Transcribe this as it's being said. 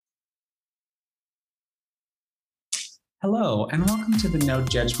Hello, and welcome to the No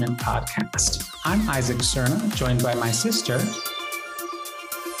Judgment podcast. I'm Isaac Cerna, joined by my sister,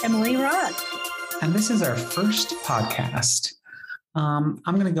 Emily Roth. And this is our first podcast. I'm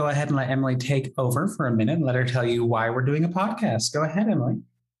going to go ahead and let Emily take over for a minute and let her tell you why we're doing a podcast. Go ahead, Emily.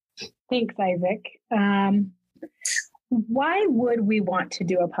 Thanks, Isaac. Why would we want to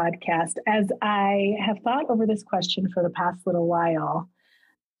do a podcast? As I have thought over this question for the past little while,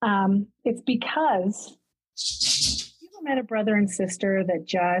 it's because you ever met a brother and sister that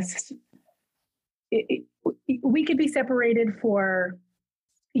just, we could be separated for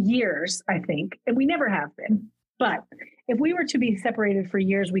years, I think, and we never have been. But if we were to be separated for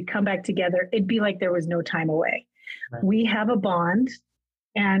years, we'd come back together. It'd be like there was no time away. Right. We have a bond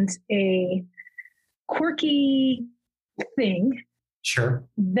and a quirky thing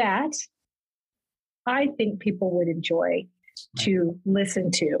that I think people would enjoy to listen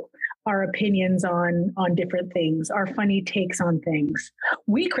to. Our opinions on different things, our funny takes on things.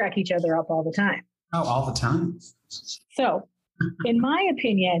 We crack each other up all the time. Oh, all the time. So, in my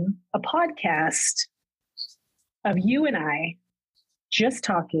opinion, a podcast of you and I just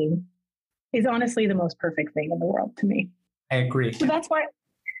talking is honestly the most perfect thing in the world to me. I agree. So that's why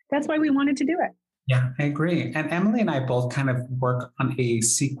we wanted to do it. Yeah, I agree. And Emily and I both kind of work on a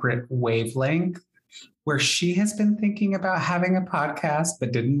secret wavelength where she has been thinking about having a podcast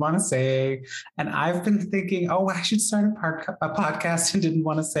but didn't want to say. And I've been thinking, oh, I should start a podcast and didn't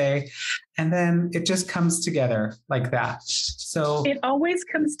want to say. And then it just comes together like that. So it always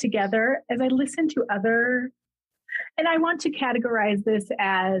comes together as I listen to other, and I want to categorize this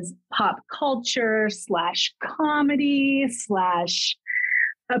as pop culture / comedy /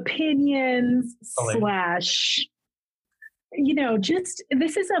 opinions / just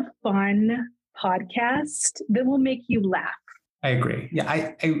this is a fun podcast that will make you laugh. I agree.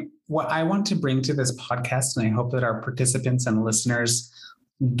 Yeah, what I want to bring to this podcast, and I hope that our participants and listeners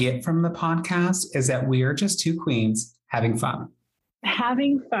get from the podcast, is that we are just two queens having fun.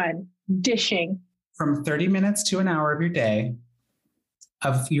 Having fun, dishing. From 30 minutes to an hour of your day,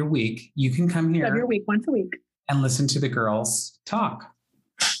 of your week, you can come here. Of your week, once a week. And listen to the girls talk.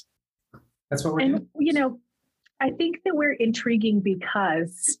 That's what we're doing. I think that we're intriguing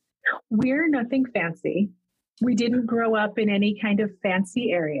because we're nothing fancy. We didn't grow up in any kind of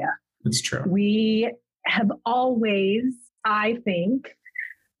fancy area. It's true. We have always, I think,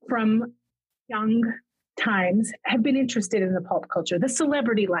 from young times, have been interested in the pulp culture, the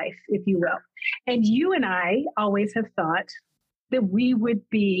celebrity life, if you will. And you and I always have thought that we would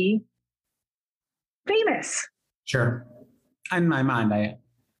be famous. Sure. In my mind, I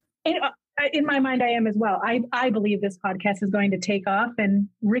am. In my mind, I am as well. I believe this podcast is going to take off, and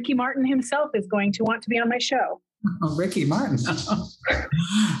Ricky Martin himself is going to want to be on my show. Oh, Ricky Martin.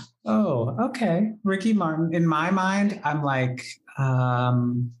 Oh, okay. Ricky Martin. In my mind, I'm like, I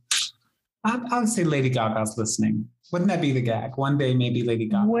would say Lady Gaga's listening. Wouldn't that be the gag? One day, maybe Lady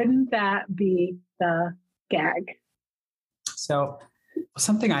Gaga. Wouldn't that be the gag? So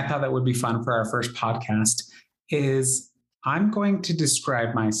something I thought that would be fun for our first podcast is I'm going to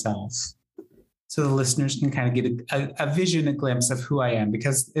describe myself so the listeners can kind of get a vision, a glimpse of who I am.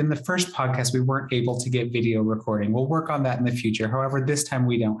 Because in the first podcast, we weren't able to get video recording. We'll work on that in the future. However, this time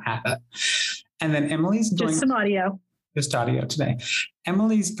we don't have it. And then Emily's going... Just some audio. Just audio today.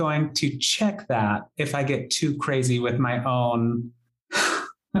 Emily's going to check that if I get too crazy with my own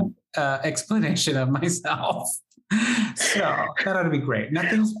explanation of myself. So that ought to be great.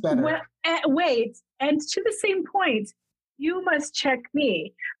 Nothing's better. Well, wait. And to the same point, you must check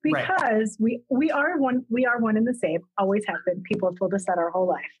me because we are one and the same, always have been. People have told us that our whole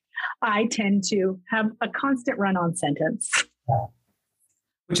life. I tend to have a constant run-on sentence.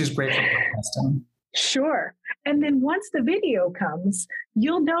 Which is great for podcasting. Sure. And then once the video comes,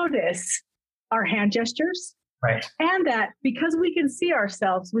 you'll notice our hand gestures. Right. And that because we can see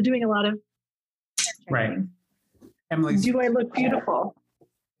ourselves, we're doing a lot of right. Emily, do I look beautiful?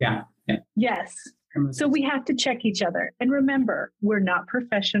 Yeah. Yes. So we have to check each other. And remember, we're not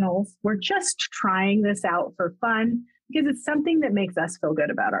professionals. We're just trying this out for fun because it's something that makes us feel good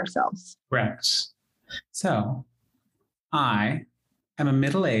about ourselves. Correct. So I am a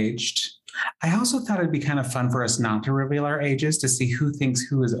middle-aged. I also thought it'd be kind of fun for us not to reveal our ages to see who thinks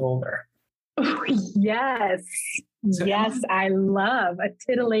who is older. Oh, yes. So yes, I love a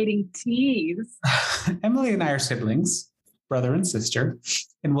titillating tease. Emily and I are siblings, brother and sister,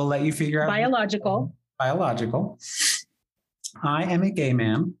 and we'll let you figure out. Biological. I am a gay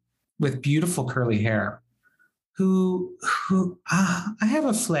man with beautiful curly hair who I have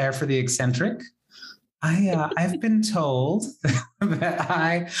a flair for the eccentric. I've been told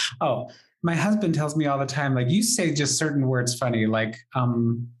that my husband tells me all the time, like, you say just certain words funny. Like,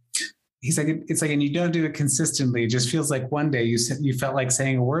 he's like, it's like, and you don't do it consistently. It just feels like one day you felt like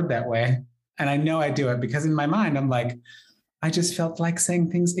saying a word that way. And I know I do it because in my mind, I'm like, I just felt like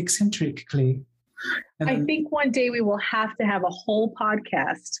saying things eccentrically. And I think one day we will have to have a whole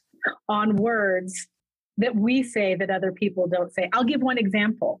podcast on words that we say that other people don't say. I'll give one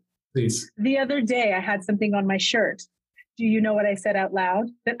example. Please. The other day I had something on my shirt. Do you know what I said out loud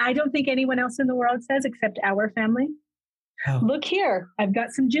that I don't think anyone else in the world says except our family? Oh. Look here, I've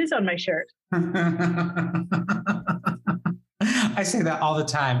got some jizz on my shirt. I say that all the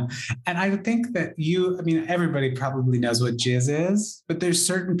time. And I think that everybody probably knows what jizz is, but there's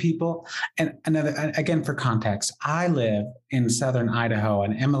certain people, and again, for context, I live in Southern Idaho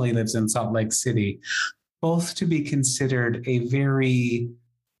and Emily lives in Salt Lake City, both to be considered a very,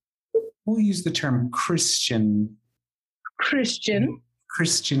 we'll use the term Christian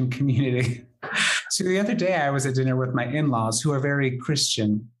community. So the other day I was at dinner with my in-laws who are very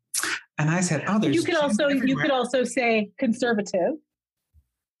Christian. And I said, "Oh, there's." You could also say conservative.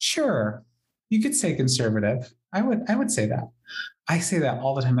 Sure, you could say conservative. I would say that. I say that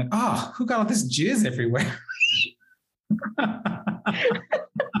all the time. Like, oh, who got all this jizz everywhere?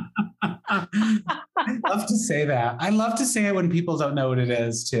 I love to say that. I love to say it when people don't know what it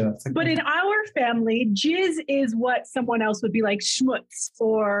is too. Like, but in our family, jizz is what someone else would be like schmutz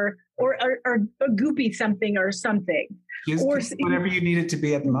or a goopy something or something. Jizz, or whatever you need it to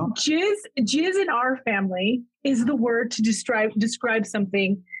be at the moment. Jizz in our family is the word to describe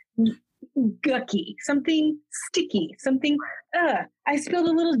something gucky, something sticky, something. I spilled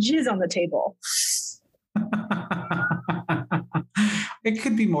a little jizz on the table. It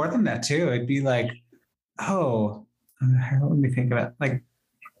could be more than that too. It'd be like, oh, let me think about it. Like,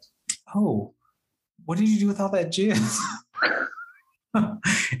 oh, what did you do with all that jizz?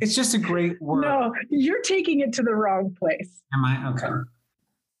 It's just a great word. No, you're taking it to the wrong place. Am I? Okay.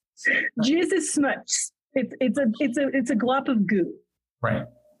 Jizz is smuts. It's a glop of goo. Right.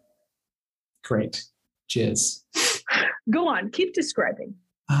 Great. Jizz. Go on. Keep describing.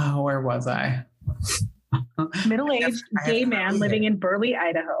 Where was I? Middle-aged gay man living in Burley,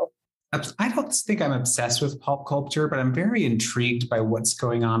 Idaho. I don't think I'm obsessed with pop culture, but I'm very intrigued by what's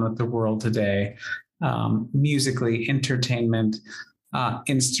going on with the world today. Musically, entertainment,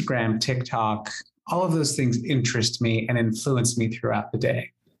 Instagram, TikTok, all of those things interest me and influence me throughout the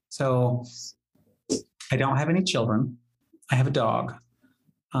day. So I don't have any children. I have a dog.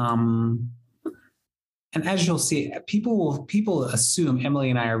 And as you'll see, people assume Emily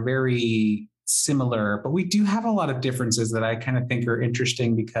and I are very similar, but we do have a lot of differences that I kind of think are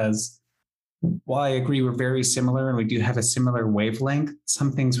interesting because while I agree we're very similar and we do have a similar wavelength,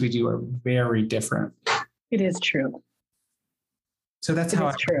 some things we do are very different. It is true. So that's how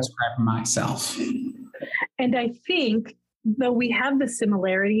I describe myself. And I think though we have the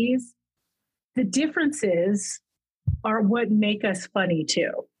similarities, the differences are what make us funny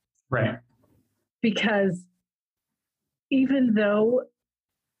too. Right. Because even though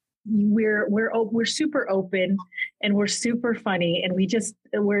we're super open and we're super funny and we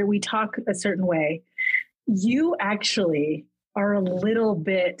talk a certain way, you actually are a little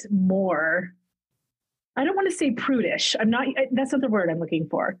bit more, I don't want to say prudish. That's not the word I'm looking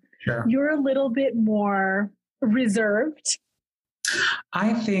for. Sure. You're a little bit more reserved.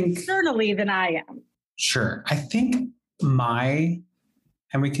 I think externally than I am. Sure. I think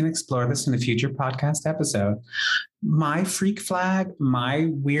and we can explore this in a future podcast episode, my freak flag, my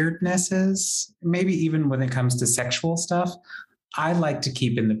weirdnesses, maybe even when it comes to sexual stuff, I like to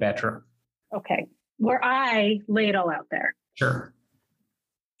keep in the bedroom. Okay. Where I lay it all out there. Sure.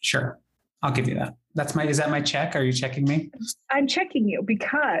 I'll give you that. Is that my check? Are you checking me? I'm checking you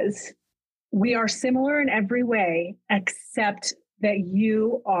because we are similar in every way, except that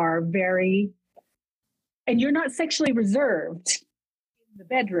you are and you're not sexually reserved in the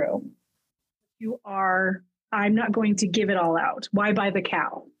bedroom. You are, I'm not going to give it all out. Why buy the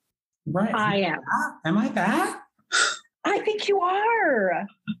cow? Right. I am. Am I that? I think you are.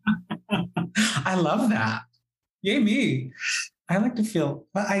 I love that. Yay, me. I like to feel,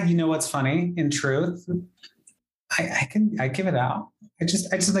 but you know what's funny? In truth, I give it out. I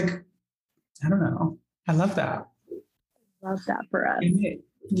just like, I don't know. I love that. Love that for us.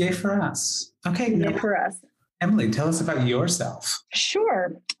 Yay for us. Okay. Yay for us. Emily, tell us about yourself.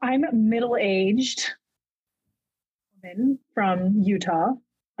 Sure. I'm a middle-aged woman from Utah.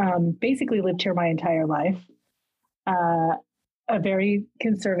 Basically lived here my entire life. A very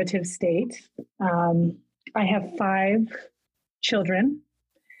conservative state. I have 5 children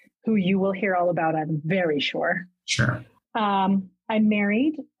who you will hear all about, I'm very sure. Sure. I I'm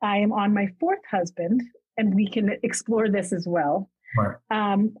married. I am on my fourth husband, and we can explore this as well. Right.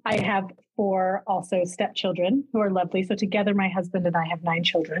 I have 4 also stepchildren who are lovely. So together, my husband and I have 9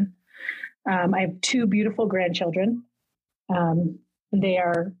 children. I have 2 beautiful grandchildren. They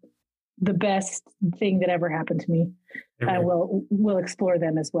are the best thing that ever happened to me. We'll explore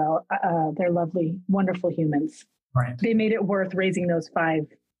them as well. They're lovely, wonderful humans. Right. They made it worth raising those 5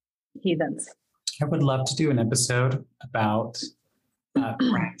 heathens. I would love to do an episode about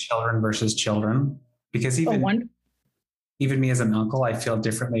grandchildren versus children, because even me as an uncle, I feel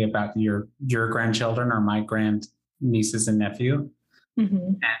differently about your grandchildren or my grand nieces and nephew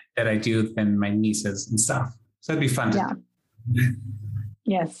that I do than my nieces and stuff. So it'd be fun. Yeah.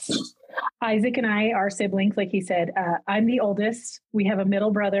 Yes. Isaac and I are siblings, like he said. I'm the oldest. We have a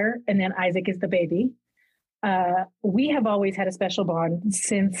middle brother, and then Isaac is the baby. We have always had a special bond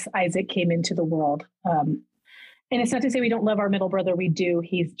since Isaac came into the world. And it's not to say we don't love our middle brother. We do.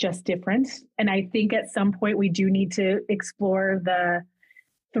 He's just different. And I think at some point we do need to explore the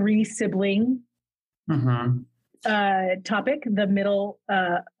 3 sibling topic, the middle,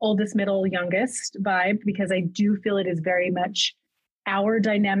 oldest, middle, youngest vibe, because I do feel it is very much our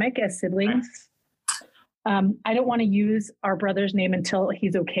dynamic as siblings. I don't want to use our brother's name until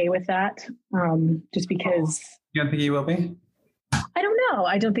he's okay with that. Just because. You don't think he will be? I don't know.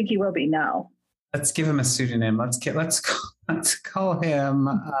 I don't think he will be. No. Let's give him a pseudonym. Let's call him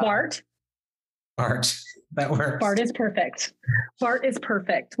Bart. Bart. That works. Bart is perfect. Bart is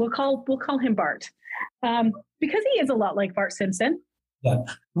perfect. We'll call him Bart. Because he is a lot like Bart Simpson. Yeah.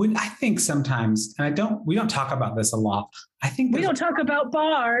 I think sometimes, and we don't talk about this a lot. I think we don't talk about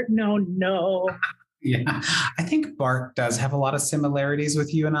Bart. No. Yeah. I think Bart does have a lot of similarities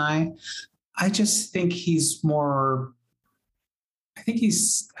with you and I. I just think he's more, I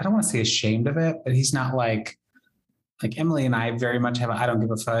don't want to say ashamed of it, but he's not like Emily and I very much have I don't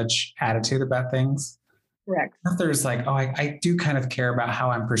give a fudge attitude about things. Correct. There's like, I do kind of care about how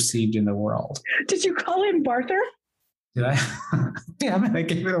I'm perceived in the world. Did you call him Barther? Did I? Damn it, I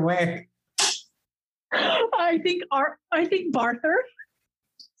gave it away. I think Barther.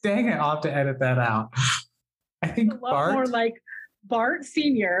 Dang it, I'll have to edit that out. I think a lot more like Bart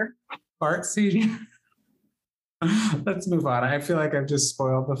Senior. Bart Senior. Let's move on. I feel like I've just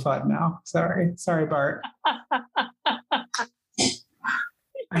spoiled the fun now. Sorry, Bart.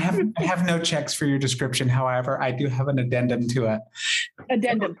 I have no checks for your description. However, I do have an addendum to it.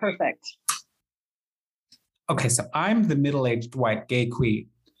 Addendum, perfect. Okay, so I'm the middle-aged white gay queen.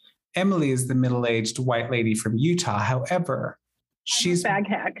 Emily is the middle-aged white lady from Utah. However, she's bag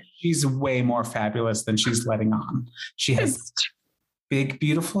hag. She's way more fabulous than she's letting on. She has big,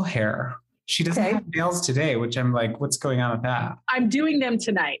 beautiful hair. She doesn't have nails today, which I'm like, what's going on with that? I'm doing them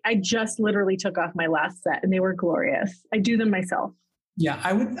tonight. I just literally took off my last set and they were glorious. I do them myself. Yeah,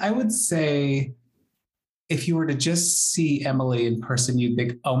 I would say if you were to just see Emily in person, you'd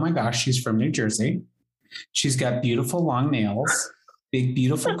think, oh my gosh, she's from New Jersey. She's got beautiful long nails, big,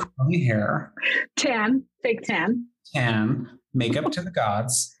 beautiful curly hair. Fake tan. Makeup to the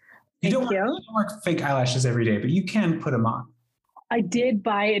gods. You don't wear fake eyelashes every day, but you can put them on. I did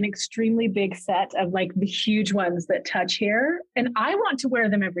buy an extremely big set of like the huge ones that touch here, and I want to wear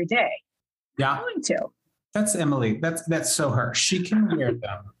them every day. Yeah. I'm going to. That's Emily. That's so her. She can wear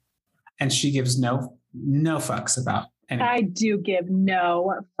them, and she gives no fucks about anything. I do give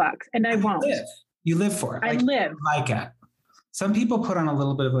no fucks, and I won't. You live for it. I live. Like it. Some people put on a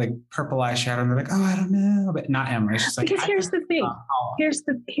little bit of like purple eyeshadow and they're like, oh, I don't know, but not Emily. She's like, because here's the thing.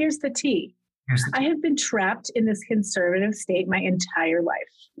 Here's the tea. I have been trapped in this conservative state my entire life.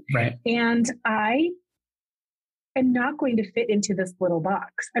 Right. And I am not going to fit into this little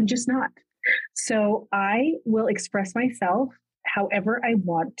box. I'm just not. So I will express myself however I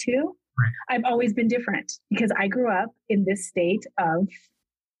want to. Right. I've always been different because I grew up in this state of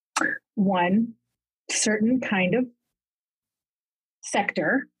one certain kind of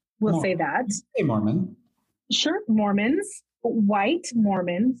sector. We'll say that. Hey, Mormon. Sure. Mormons, white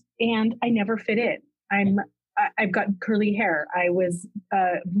Mormons, and I never fit in. I've got curly hair. I was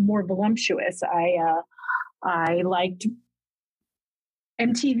more voluptuous. I liked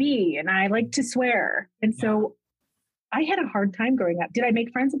MTV and I liked to swear. And so I had a hard time growing up. Did I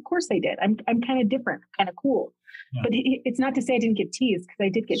make friends? Of course I did. I'm kind of different, kind of cool. Yeah. But it's not to say I didn't get teased, because I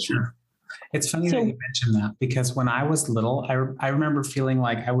did get teased. It's funny that you mentioned that, because when I was little, I remember feeling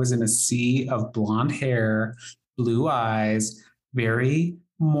like I was in a sea of blonde hair, blue eyes, very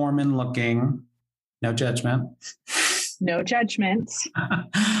Mormon looking, no judgment. No judgment.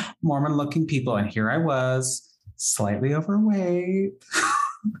 Mormon looking people. And here I was, slightly overweight,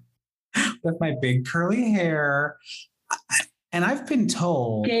 with my big curly hair. And I've been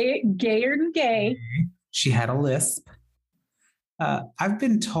told gayer than gay. She had a lisp. I've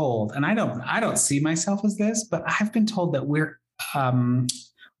been told, and I don't see myself as this, but I've been told that we're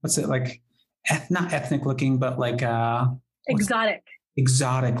what's it like? Not ethnic looking, but like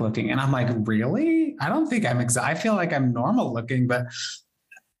exotic looking. And I'm like, really? I don't think I'm I feel like I'm normal looking, but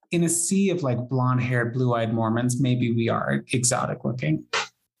in a sea of like blonde haired, blue eyed Mormons, maybe we are exotic looking.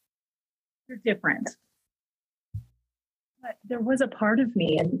 You're different. But there was a part of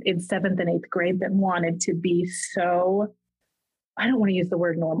me in 7th and 8th grade that wanted to be so, I don't want to use the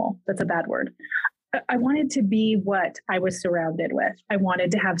word normal. That's a bad word. I wanted to be what I was surrounded with. I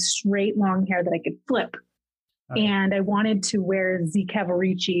wanted to have straight, long hair that I could flip. Okay. And I wanted to wear Z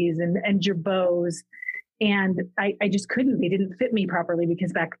Cavaricis and Jabots. And I just couldn't. They didn't fit me properly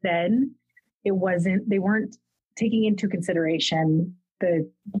because back then they weren't taking into consideration the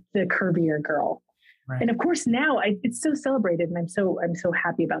curvier girl. Right. And of course now it's so celebrated and I'm so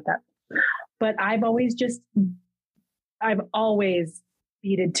happy about that. But I've always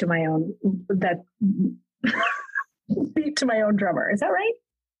beat to my own drummer. Is that right?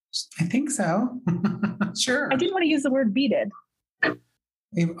 I think so. Sure. I didn't want to use the word beated.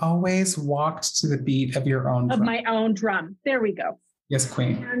 You've always walked to the beat of your own drum. Of my own drum. There we go. Yes,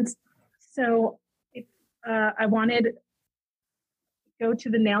 queen. And so I wanted to go to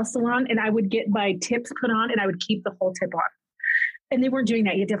the nail salon and I would get my tips put on and I would keep the whole tip on. And they weren't doing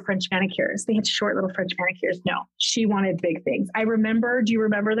that. You had to have French manicures. They had short little French manicures. No, she wanted big things. Do you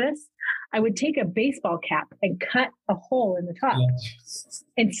remember this? I would take a baseball cap and cut a hole in the top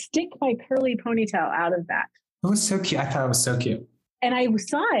and stick my curly ponytail out of that. It was so cute. I thought it was so cute. And I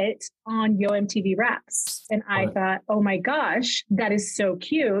saw it on Yo MTV Raps. And I thought, oh my gosh, that is so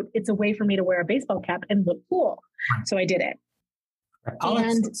cute. It's a way for me to wear a baseball cap and look cool. Right. So I did it. I'll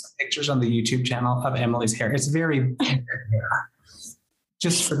have some pictures on the YouTube channel of Emily's hair. It's very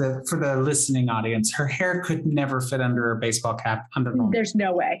just for the listening audience, her hair could never fit under a baseball cap under normal. There's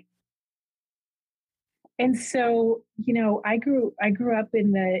no way. And so, I grew up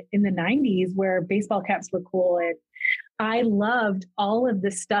in the 90s where baseball caps were cool. And I loved all of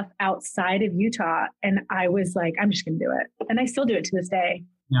the stuff outside of Utah. And I was like, I'm just going to do it. And I still do it to this day.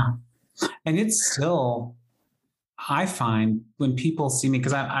 Yeah. And it's still, I find when people see me,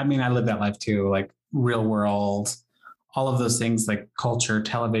 because I live that life too, like real world, all of those things like culture,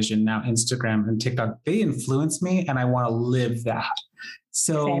 television, now Instagram and TikTok, they influence me and I want to live that.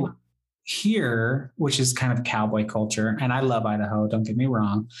 So Same. Here, which is kind of cowboy culture, and I love Idaho, don't get me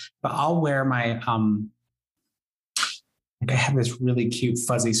wrong, but I'll wear my, I have this really cute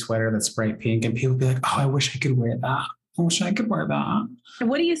fuzzy sweater that's bright pink and people be like, oh, I wish I could wear that. I wish I could wear that. And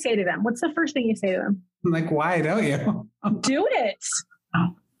what do you say to them? What's the first thing you say to them? I'm like, why don't you? Do it.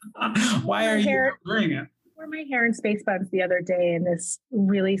 Why are you wearing it? I wore my hair in space buns the other day and this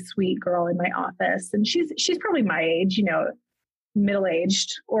really sweet girl in my office. And she's probably my age,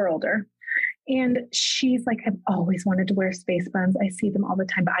 middle-aged or older. And she's like, I've always wanted to wear space buns. I see them all the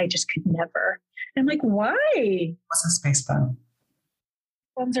time, but I just could never. And I'm like, why? What's a space bun?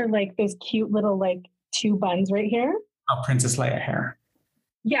 Buns are like those cute little like two buns right here. Oh, Princess Leia hair.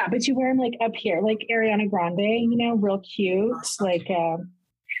 Yeah, but you wear them like up here, like Ariana Grande, real cute.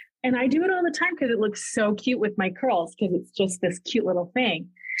 And I do it all the time because it looks so cute with my curls because it's just this cute little thing.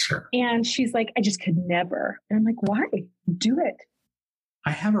 Sure. And she's like, I just could never. And I'm like, why? Do it. I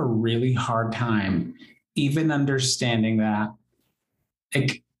have a really hard time even understanding that.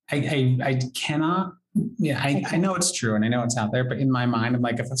 I cannot. Yeah, I know it's true and I know it's out there, but in my mind, I'm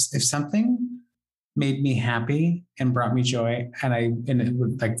like, if something made me happy and brought me joy, and it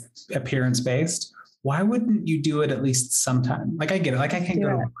was like appearance based, why wouldn't you do it at least sometime? Like I get it. Like I can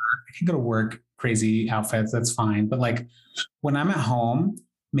go to work, crazy outfits. That's fine. But like when I'm at home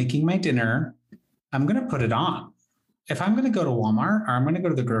making my dinner, I'm gonna put it on. If I'm going to go to Walmart or I'm going to go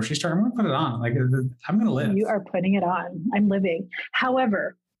to the grocery store, I'm going to put it on. Like I'm going to live. You are putting it on. I'm living.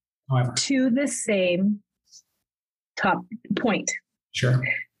 However, to the same top point. Sure.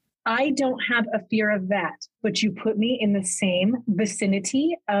 I don't have a fear of that, but you put me in the same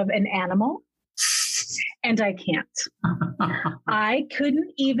vicinity of an animal and I can't. I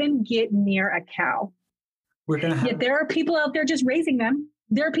couldn't even get near a cow. Yet there are people out there just raising them.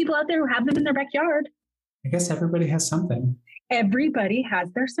 There are people out there who have them in their backyard. I guess everybody has something. Everybody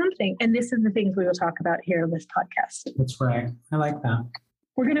has their something. And this is the things we will talk about here in this podcast. That's right. I like that.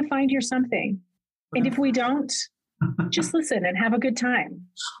 We're going to find your something. And if we don't, just listen and have a good time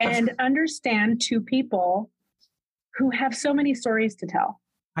and understand two people who have so many stories to tell.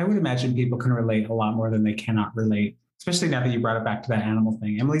 I would imagine people can relate a lot more than they cannot relate, especially now that you brought it back to that animal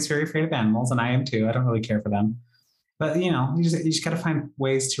thing. Emily's very afraid of animals and I am too. I don't really care for them. But you just got to find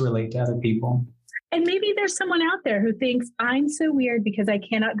ways to relate to other people. And maybe there's someone out there who thinks I'm so weird because I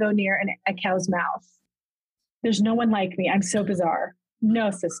cannot go near a cow's mouth. There's no one like me. I'm so bizarre. No,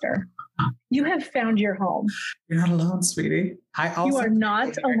 sister. You have found your home. You're not alone, sweetie. You are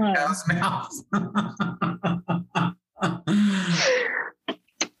not alone. Cow's mouth.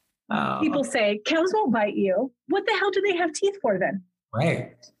 People say cows won't bite you. What the hell do they have teeth for then?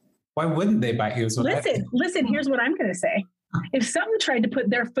 Right. Why wouldn't they bite you? Listen, here's what I'm going to say. If someone tried to put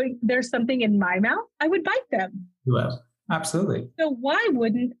their something in my mouth, I would bite them. You would. Absolutely. So why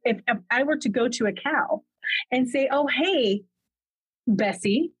wouldn't, if I were to go to a cow and say, oh, hey,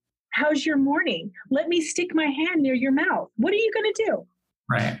 Bessie, how's your morning? Let me stick my hand near your mouth. What are you going to do?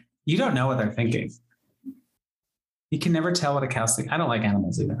 Right. You don't know what they're thinking. You can never tell what a cow's thinking. I don't like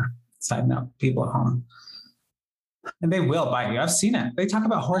animals either. Side note, people at home. And they will bite you. I've seen it. They talk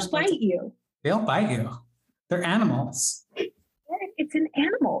about horse bite you. They'll bite you. They're animals. It's an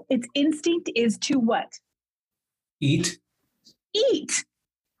animal. Its instinct is to what? Eat.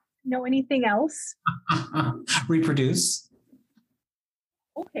 Know anything else? Reproduce.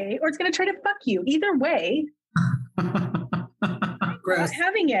 Okay. Or it's going to try to fuck you. Either way. Gross. Not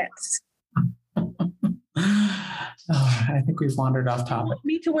having it. I think we've wandered off topic. Want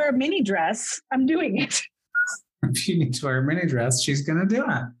me to wear a mini dress? I'm doing it. If you need to wear a mini dress, she's going to do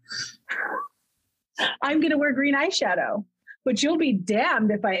it. I'm going to wear green eyeshadow, but you'll be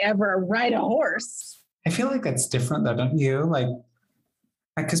damned if I ever ride a horse. I feel like that's different though, don't you? Like,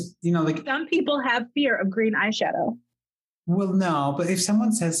 because, some people have fear of green eyeshadow. Well, no, but if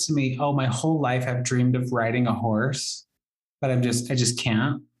someone says to me, oh, my whole life I've dreamed of riding a horse, but I just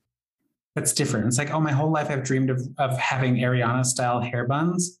can't. That's different. It's like, oh, my whole life I've dreamed of having Ariana style hair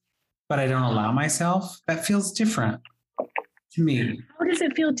buns, but I don't allow myself. That feels different to me. How does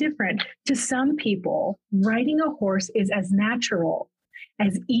it feel different? To some people, riding a horse is as natural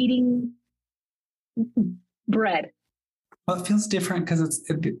as eating bread. Well, it feels different because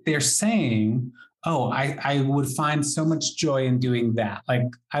they're saying, oh, I would find so much joy in doing that. Like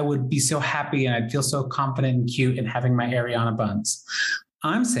I would be so happy and I'd feel so confident and cute in having my Ariana buns.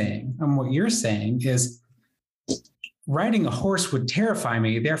 I'm saying, and what you're saying is riding a horse would terrify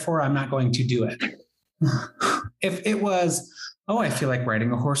me. Therefore, I'm not going to do it. If it was, oh, I feel like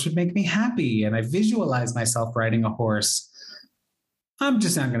riding a horse would make me happy and I visualize myself riding a horse, I'm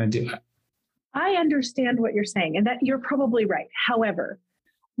just not going to do it. I understand what you're saying and that you're probably right. However,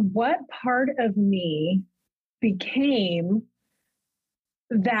 what part of me became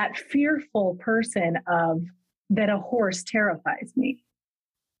that fearful person of that a horse terrifies me?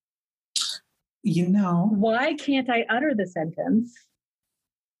 Why can't I utter the sentence?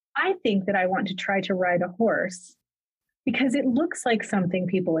 I think that I want to try to ride a horse because it looks like something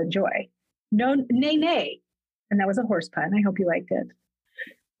people enjoy. No, nay. And that was a horse pun. I hope you liked it.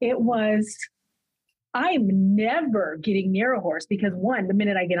 It was, I'm never getting near a horse because one, the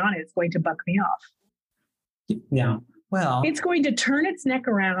minute I get on it, it's going to buck me off. Yeah. Well, it's going to turn its neck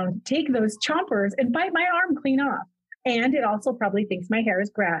around, take those chompers and bite my arm clean off. And it also probably thinks my hair is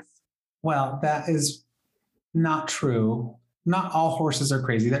grass. Well, that is not true. Not all horses are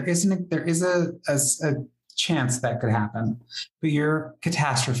crazy. There is a chance that could happen, but you're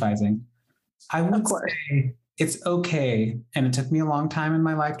catastrophizing. I would say it's okay, and it took me a long time in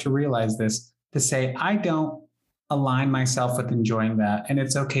my life to realize this, to say I don't align myself with enjoying that, and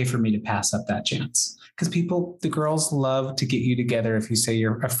it's okay for me to pass up that chance. Because the girls love to get you together if you say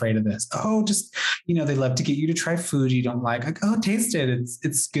you're afraid of this. Oh, just, they love to get you to try food you don't like. Like, oh, taste it.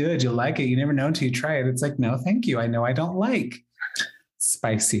 It's good. You'll like it. You never know until you try it. It's like, no, thank you. I know I don't like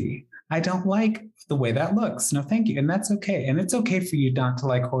spicy. I don't like the way that looks. No, thank you. And that's okay. And it's okay for you not to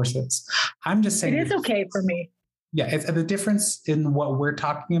like horses. I'm just saying. It is okay for me. Yeah. It's the difference in what we're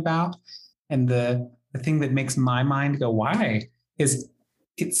talking about and the thing that makes my mind go, why, is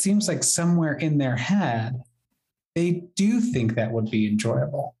it seems like somewhere in their head, they do think that would be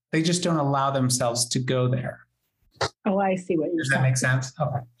enjoyable. They just don't allow themselves to go there. Oh, I see what you're saying. Does that make sense?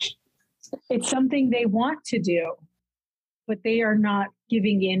 Okay. It's something they want to do, but they are not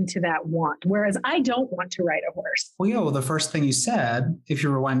giving in to that want. Whereas I don't want to ride a horse. Well, yeah. Well, the first thing you said, if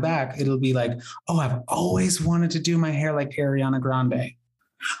you rewind back, it'll be like, oh, I've always wanted to do my hair like Ariana Grande.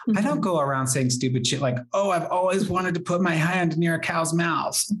 Mm-hmm. I don't go around saying stupid shit like, oh, I've always wanted to put my hand near a cow's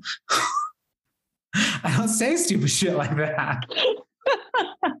mouth. I don't say stupid shit like that.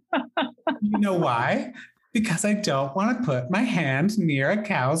 You know why? Because I don't want to put my hand near a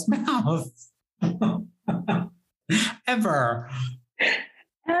cow's mouth. Ever.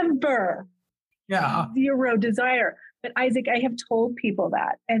 Yeah. Zero desire. But Isaac, I have told people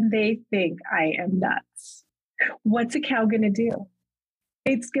that, and they think I am nuts. What's a cow going to do?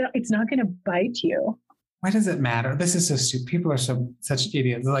 It's not going to bite you. Why does it matter? This is so stupid. People are such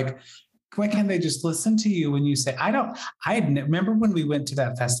idiots. Like, why can't they just listen to you when you say, remember when we went to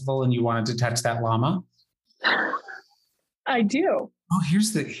that festival and you wanted to touch that llama? I do. Oh,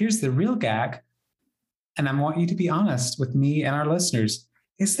 here's the real gag. And I want you to be honest with me and our listeners.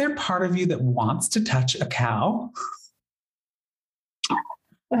 Is there part of you that wants to touch a cow?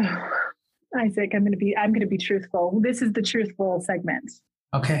 Oh, Isaac, I'm going to be truthful. This is the truthful segment.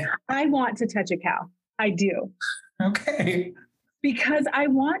 Okay. I want to touch a cow. I do. Okay. Because I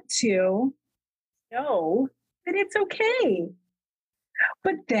want to know that it's okay.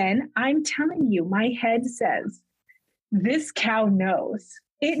 But then I'm telling you, my head says, this cow knows.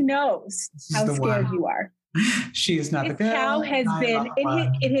 It knows how scared you are. She is not this the girl. Cow has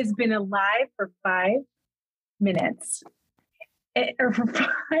it has been alive for 5 minutes. Or for 5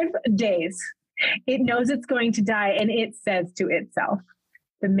 days. It knows it's going to die, and it says to itself,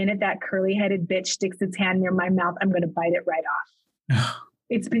 the minute that curly-headed bitch sticks its hand near my mouth, I'm going to bite it right off.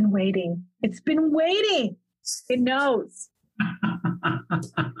 It's been waiting. It's been waiting. It knows.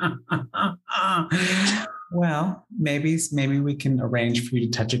 Well, maybe we can arrange for you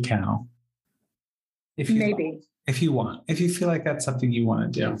to touch a cow. If you want. If you feel like that's something you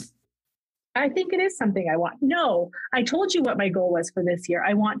want to do. I think it is something I want. No, I told you what my goal was for this year.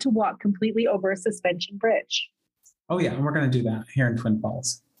 I want to walk completely over a suspension bridge. Oh, yeah. And we're going to do that here in Twin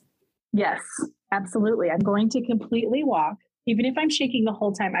Falls. Yes, absolutely. I'm going to completely walk. Even if I'm shaking the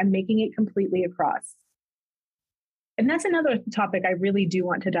whole time, I'm making it completely across. And that's another topic I really do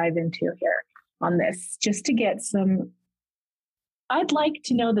want to dive into here on this, just to get some. I'd like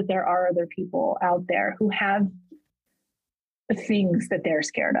to know that there are other people out there who have things that they're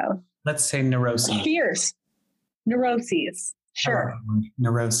scared of. Let's say neuroses. Fears. Neuroses. Sure.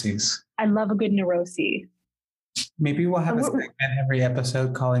 Neuroses. I love a good neurosis. Maybe we'll have a segment every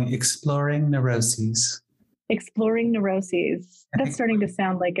episode calling Exploring Neuroses. Exploring neuroses. That's starting to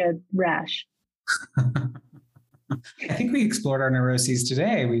sound like a rash. I think we explored our neuroses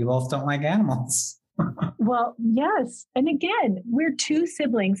today. We both don't like animals. Well, yes. And again, we're 2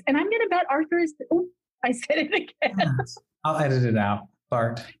 siblings. And I'm going to bet Arthur is. Oh, I said it again. I'll edit it out.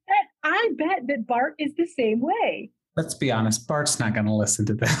 Bart. I bet that Bart is the same way. Let's be honest. Bart's not going to listen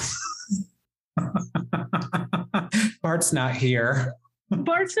to this. Bart's not here.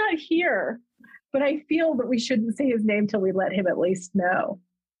 Bart's not here. But I feel that we shouldn't say his name till we let him at least know.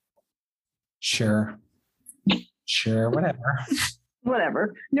 Sure. Whatever.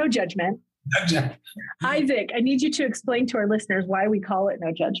 Whatever. No judgment. No judgment. Isaac, I need you to explain to our listeners why we call it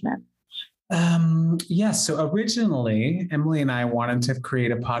No Judgment. Yes. So originally, Emily and I wanted to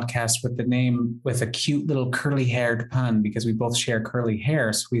create a podcast with the name with a cute little curly-haired pun because we both share curly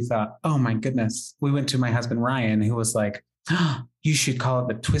hair. So we thought, oh my goodness. We went to my husband, Ryan, who was like, you should call it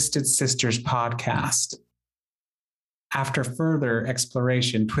the Twisted Sisters Podcast. After further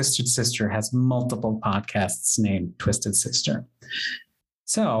exploration, Twisted Sister has multiple podcasts named Twisted Sister.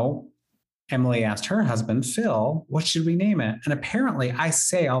 So Emily asked her husband, Phil, what should we name it? And apparently I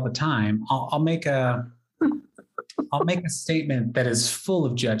say all the time, I'll make a statement that is full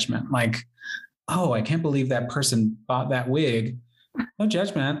of judgment. Like, oh, I can't believe that person bought that wig. No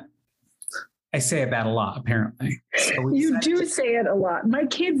judgment. I say that a lot, apparently. So you do say it a lot. My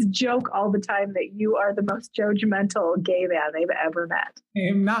kids joke all the time that you are the most judgmental gay man they've ever met.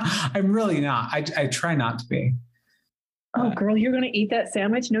 I'm really not. I try not to be. Oh, girl, you're going to eat that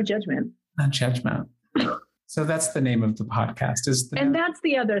sandwich? No judgment. No judgment. So that's the name of the podcast. And that's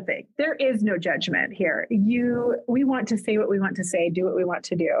the other thing. There is no judgment here. We want to say what we want to say, do what we want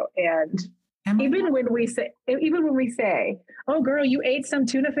to do. And even when we say, oh, girl, you ate some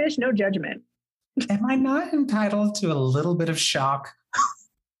tuna fish, no judgment. Am I not entitled to a little bit of shock?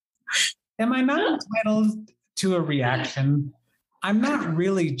 Am I not entitled to a reaction? I'm not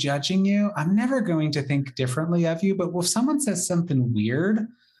really judging you. I'm never going to think differently of you. But if someone says something weird,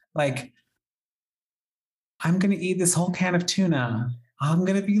 like, I'm going to eat this whole can of tuna, I'm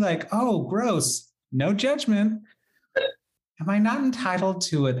going to be like, oh, gross. No judgment. Am I not entitled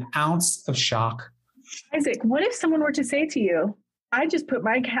to an ounce of shock? Isaac, what if someone were to say to you, I just put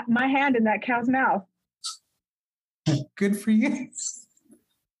my hand in that cow's mouth? Good for you.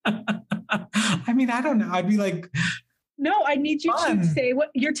 I mean, I don't know. I'd be like, no, I need you to say what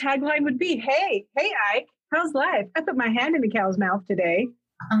your tagline would be. Hey, Ike, how's life? I put my hand in the cow's mouth today.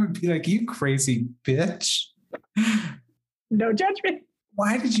 I would be like, you crazy bitch. No judgment.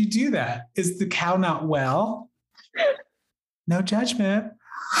 Why did you do that? Is the cow not well? No judgment.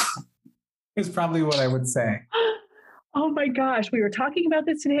 Is probably what I would say. Oh my gosh, we were talking about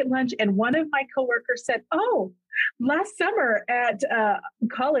this today at lunch, and one of my coworkers said, "Oh, last summer at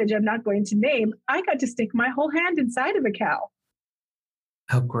college, I'm not going to name, I got to stick my whole hand inside of a cow."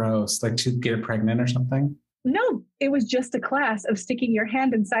 How gross. Like to get pregnant or something? No, it was just a class of sticking your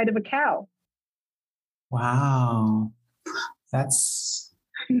hand inside of a cow. Wow. That's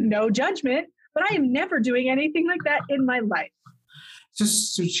No judgment, but I am never doing anything like that in my life.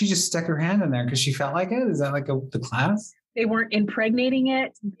 just, so she just stuck her hand in there because she felt like it? Is that like the class? They weren't impregnating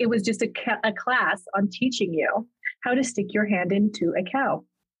it. It was just a class on teaching you how to stick your hand into a cow.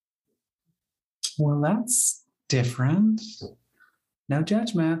 Well, that's different. No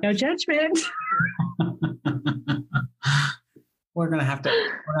judgment. No judgment. We're gonna have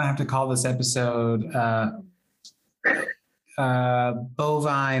to call this episode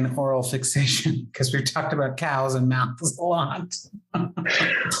bovine oral fixation because we've talked about cows and mouths a lot.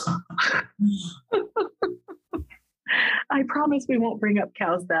 I promise we won't bring up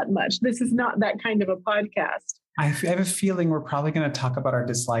cows that much. This is not that kind of a podcast. I have a feeling we're probably going to talk about our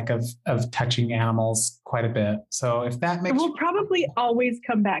dislike of touching animals quite a bit. So if that makes, we'll probably always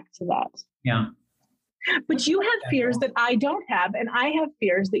come back to that. Yeah. But you have fears that I don't have, and I have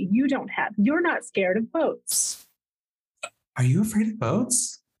fears that you don't have. You're not scared of boats. Are you afraid of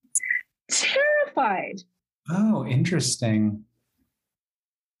boats? Terrified. Oh, interesting.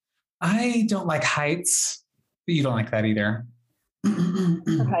 I don't like heights, but you don't like that either.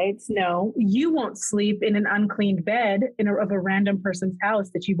 Heights, no. You won't sleep in an uncleaned bed of a random person's house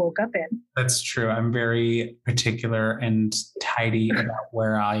that you woke up in. That's true. I'm very particular and tidy about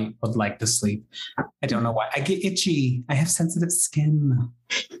where I would like to sleep. I don't know why. I get itchy. I have sensitive skin.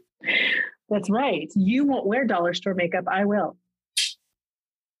 That's right. You won't wear dollar store makeup. I will.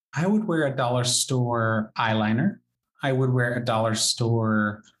 I would wear a dollar store eyeliner. I would wear a dollar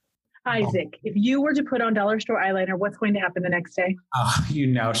store. Isaac, if you were to put on dollar store eyeliner, what's going to happen the next day? Oh, you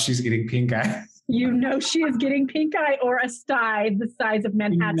know she's getting pink eye. You know she is getting pink eye or a sty the size of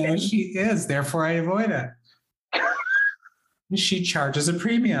Manhattan. You know she is. Therefore, I avoid it. She charges a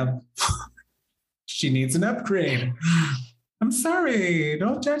premium. She needs an upgrade. I'm sorry.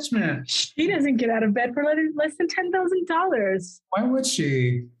 No judgment. She doesn't get out of bed for less than $10,000. Why would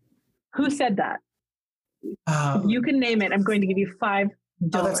she? Who said that? If you can name it, I'm going to give you $5.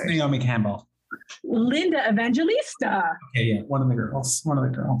 Oh, that's Naomi Campbell. Linda Evangelista. Okay, yeah, one of the girls.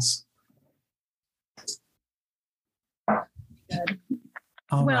 Good.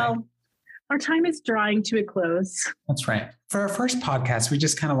 Well, right. Our time is drawing to a close. That's right. For our first podcast, we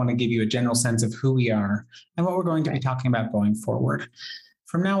just kind of want to give you a general sense of who we are and what we're going to be talking about going forward.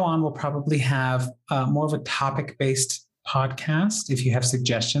 From now on, we'll probably have more of a topic-based podcast. If you have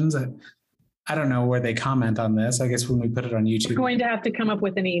suggestions, I don't know where they comment on this. I guess when we put it on YouTube. We're going to have to come up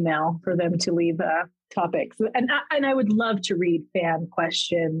with an email for them to leave topics. And I would love to read fan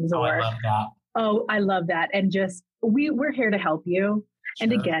questions. I love that. Oh, I love that. And just, we're here to help you. Sure.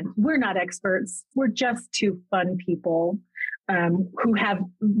 And again, we're not experts. We're just two fun people who have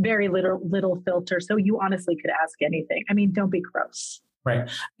very little filter. So you honestly could ask anything. I mean, don't be gross. Right.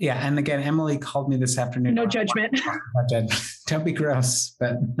 Yeah. And again, Emily called me this afternoon. No judgment. No judgment. Don't be gross,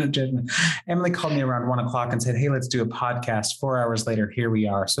 but no judgment. Emily called me around 1:00 and said, "Hey, let's do a podcast." 4 hours later, here we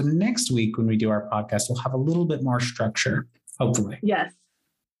are. So next week when we do our podcast, we'll have a little bit more structure, hopefully. Yes.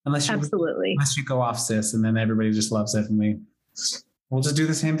 Absolutely. Unless you go off, sis, and then everybody just loves it and we'll just do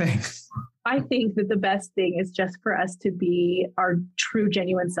the same thing. I think that the best thing is just for us to be our true,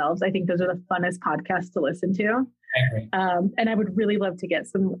 genuine selves. I think those are the funnest podcasts to listen to. I agree. And I would really love to get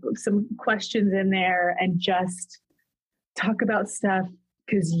some questions in there and just talk about stuff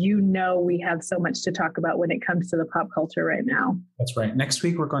because we have so much to talk about when it comes to the pop culture right now. That's right. Next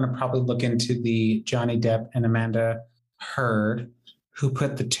week, we're going to probably look into the Johnny Depp and Amanda Heard, who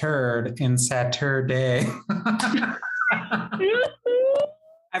put the turd in Saturday.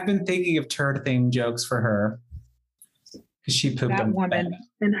 I've been thinking of turd-themed jokes for her because she pooped that on woman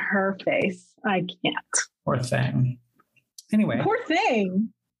in her face. I can't. Poor thing. Anyway. Poor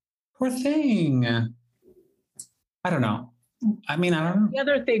thing. I don't know. I don't know. The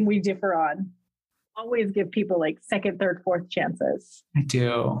other thing we differ on, always give people like second, third, fourth chances. I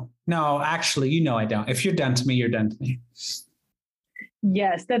do. No, actually, I don't. If you're done to me, you're done to me.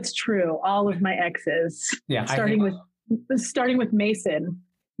 Yes, that's true. All of my exes. Yeah. Starting with Mason,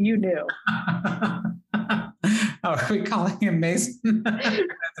 you knew. Oh, are we calling him Mason? That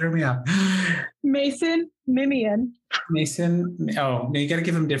threw me off. Mason, Mimian. Mason. Oh, no, you got to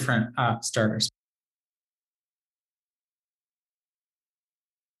give him different starters.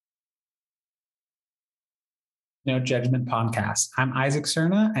 No Judgment podcast. I'm Isaac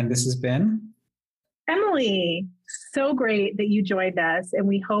Cerna, and this has been Emily so great that you joined us, and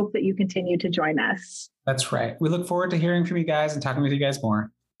we hope that you continue to join us. That's right. We look forward to hearing from you guys and talking with you guys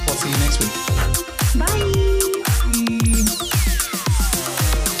more. We'll see you next week. Bye. Bye.